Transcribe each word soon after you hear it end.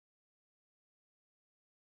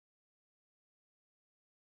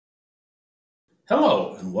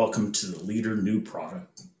Hello and welcome to the Leader New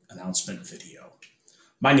Product announcement video.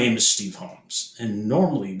 My name is Steve Holmes, and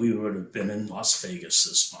normally we would have been in Las Vegas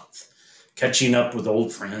this month, catching up with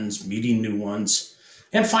old friends, meeting new ones,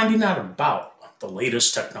 and finding out about the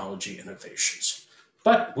latest technology innovations.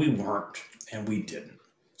 But we weren't, and we didn't.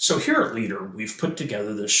 So here at Leader, we've put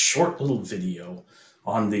together this short little video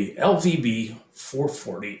on the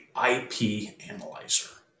LVB440 IP Analyzer.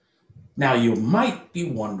 Now you might be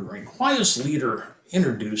wondering, why has Leader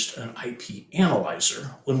introduced an IP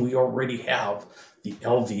analyzer when we already have the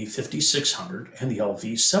LV5600 and the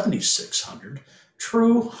LV7600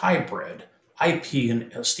 true hybrid IP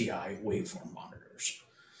and SDI waveform monitors?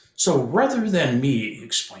 So rather than me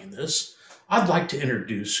explain this, I'd like to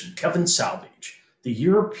introduce Kevin Salvage, the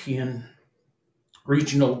European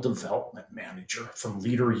Regional Development Manager from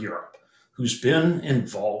Leader Europe, who's been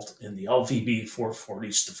involved in the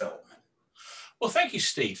LVB440's development. Well, thank you,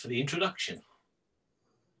 Steve, for the introduction.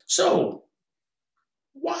 So,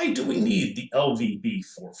 why do we need the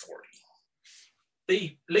LVB440?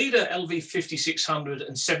 The Leader LV5600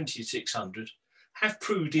 and 7600 have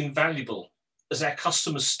proved invaluable as our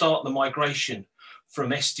customers start the migration from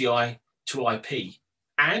SDI to IP,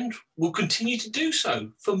 and will continue to do so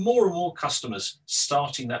for more and more customers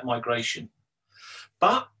starting that migration.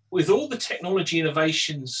 But with all the technology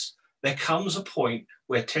innovations, there comes a point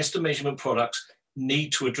where test and measurement products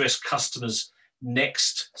need to address customers'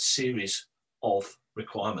 next series of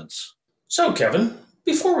requirements. So, Kevin,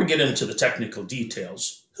 before we get into the technical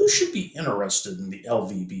details, who should be interested in the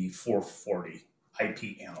LVB440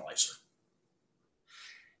 IP Analyzer?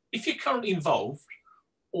 If you're currently involved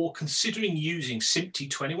or considering using SMPTE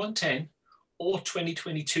 2110 or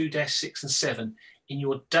 2022-6 and 7 in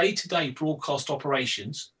your day-to-day broadcast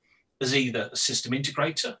operations as either a system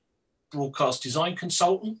integrator, broadcast design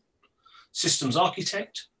consultant, systems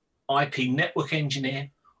architect, IP network engineer,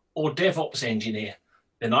 or DevOps engineer,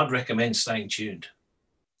 then I'd recommend staying tuned.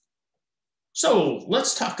 So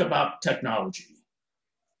let's talk about technology.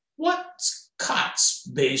 What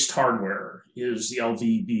COTS-based hardware is the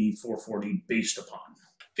LVB440 based upon?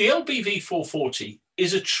 The LVB440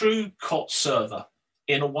 is a true COTS server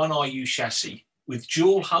in a 1RU chassis with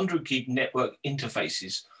dual 100 gig network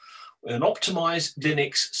interfaces with an optimized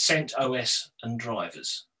Linux CentOS and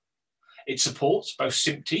drivers. It supports both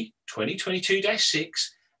SMPTE 2022-6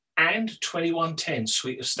 and 2110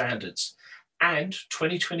 suite of standards, and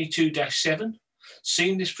 2022-7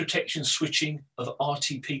 seamless protection switching of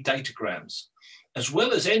RTP datagrams, as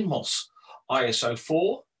well as NMOS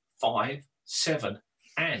IS-04, 5, 7,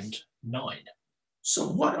 and 9. So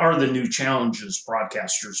what are the new challenges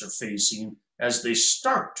broadcasters are facing as they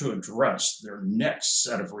start to address their next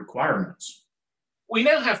set of requirements? We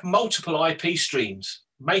now have multiple IP streams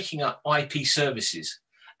making up IP services,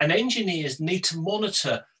 and engineers need to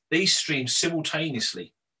monitor these streams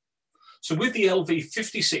simultaneously. So with the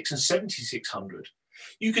LV56 and 7600,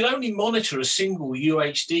 you can only monitor a single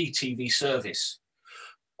UHD TV service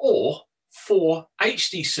or 4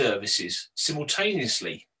 HD services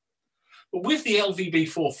simultaneously. But with the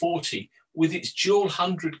LVB440, with its dual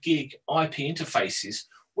 100 gig IP interfaces,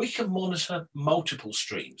 we can monitor multiple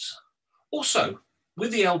streams. Also,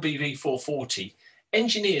 with the LVB440,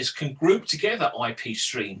 engineers can group together IP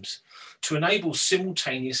streams to enable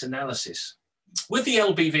simultaneous analysis. With the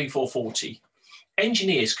LVB440,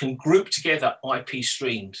 engineers can group together IP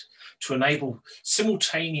streams to enable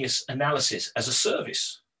simultaneous analysis as a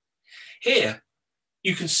service. Here,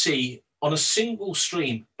 you can see on a single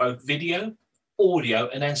stream both video, audio,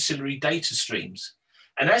 and ancillary data streams.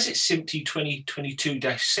 And as it's SMPTE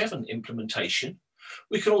 2022-7 implementation,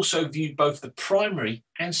 we can also view both the primary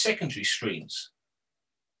and secondary streams.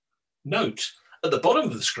 Note, at the bottom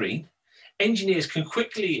of the screen, engineers can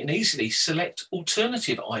quickly and easily select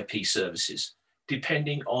alternative IP services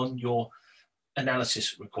depending on your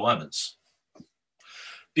analysis requirements.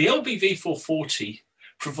 The LVB440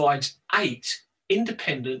 provides 8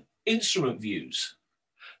 independent instrument views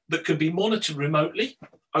that can be monitored remotely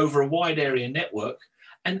over a wide area network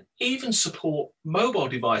and even support mobile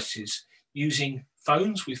devices using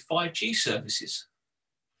phones with 5G services.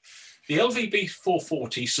 The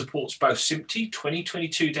LVB440 supports both SMPTE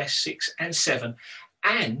 2022-6 and 7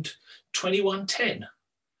 and 2110,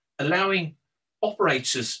 allowing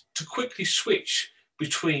operators to quickly switch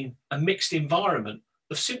between a mixed environment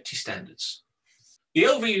of SMPTE standards. The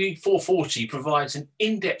LVB440 provides an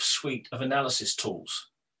in-depth suite of analysis tools,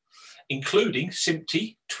 including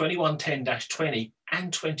SMPTE 2110-20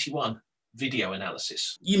 and 21 video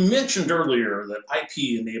analysis. You mentioned earlier that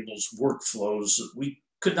IP enables workflows that we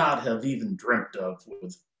could not have even dreamt of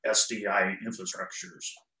with SDI infrastructures.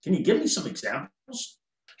 Can you give me some examples?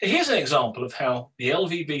 Here's an example of how the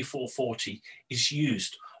LVB440 is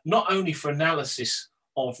used not only for analysis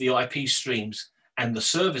of the IP streams and the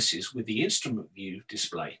services with the instrument view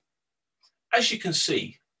display. As you can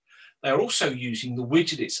see, they are also using the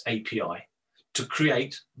Widgets API to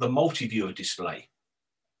create the multi-viewer display.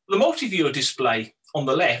 The multi-viewer display on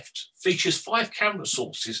the left features 5 camera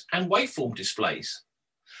sources and waveform displays,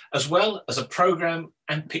 as well as a program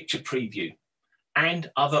and picture preview and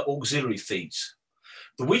other auxiliary feeds.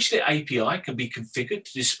 The Widget API can be configured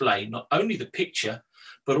to display not only the picture,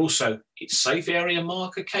 but also its safe area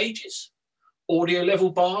marker cages, audio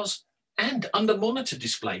level bars, and under monitor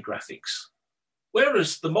display graphics.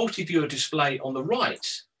 Whereas the multi-viewer display on the right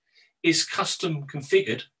is custom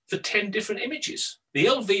configured for 10 different images. The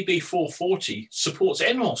LVB440 supports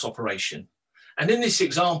NMOS operation, and in this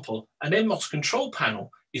example, an NMOS control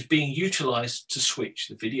panel is being utilized to switch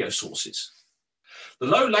the video sources. The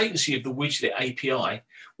low latency of the Widget API,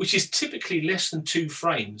 which is typically less than 2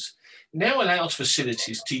 frames, now allows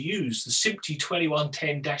facilities to use the SMPTE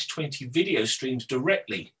 2110-20 video streams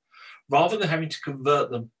directly, rather than having to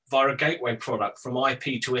convert them via a gateway product from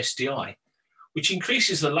IP to SDI, which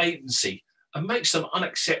increases the latency and makes them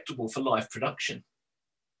unacceptable for live production.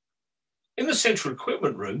 In the central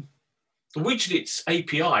equipment room, the Widgets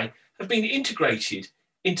API have been integrated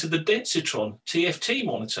into the Densitron TFT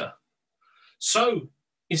monitor. So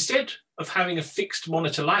instead of having a fixed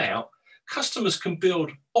monitor layout, customers can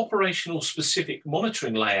build operational specific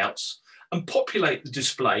monitoring layouts and populate the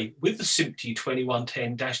display with the SMPTE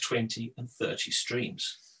 2110-20 and 30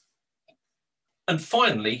 streams. And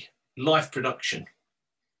finally, live production.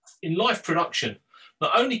 In live production,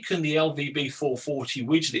 not only can the LVB440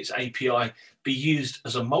 Widgets API be used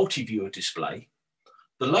as a multi-viewer display,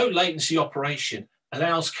 the low latency operation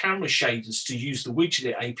allows camera shaders to use the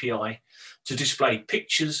Widget API to display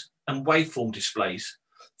pictures and waveform displays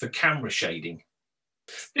for camera shading.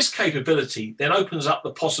 This capability then opens up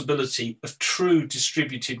the possibility of true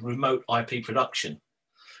distributed remote IP production,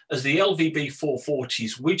 as the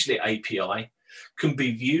LVB440's Widget API can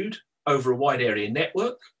be viewed over a wide area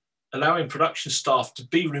network, allowing production staff to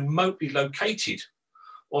be remotely located,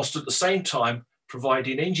 whilst at the same time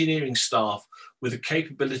providing engineering staff with the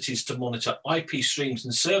capabilities to monitor IP streams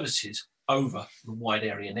and services over the wide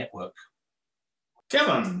area network.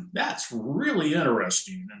 Kevin, that's really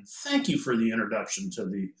interesting, and thank you for the introduction to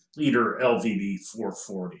the Leader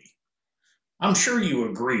LVB440. I'm sure you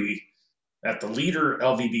agree that the Leader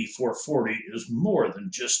LVB440 is more than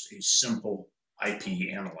just a simple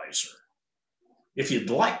IP analyzer. If you'd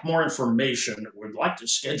like more information or would like to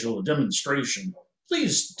schedule a demonstration,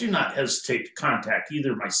 please do not hesitate to contact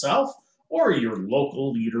either myself or your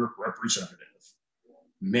local Leader representative.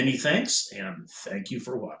 Many thanks, and thank you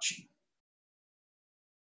for watching.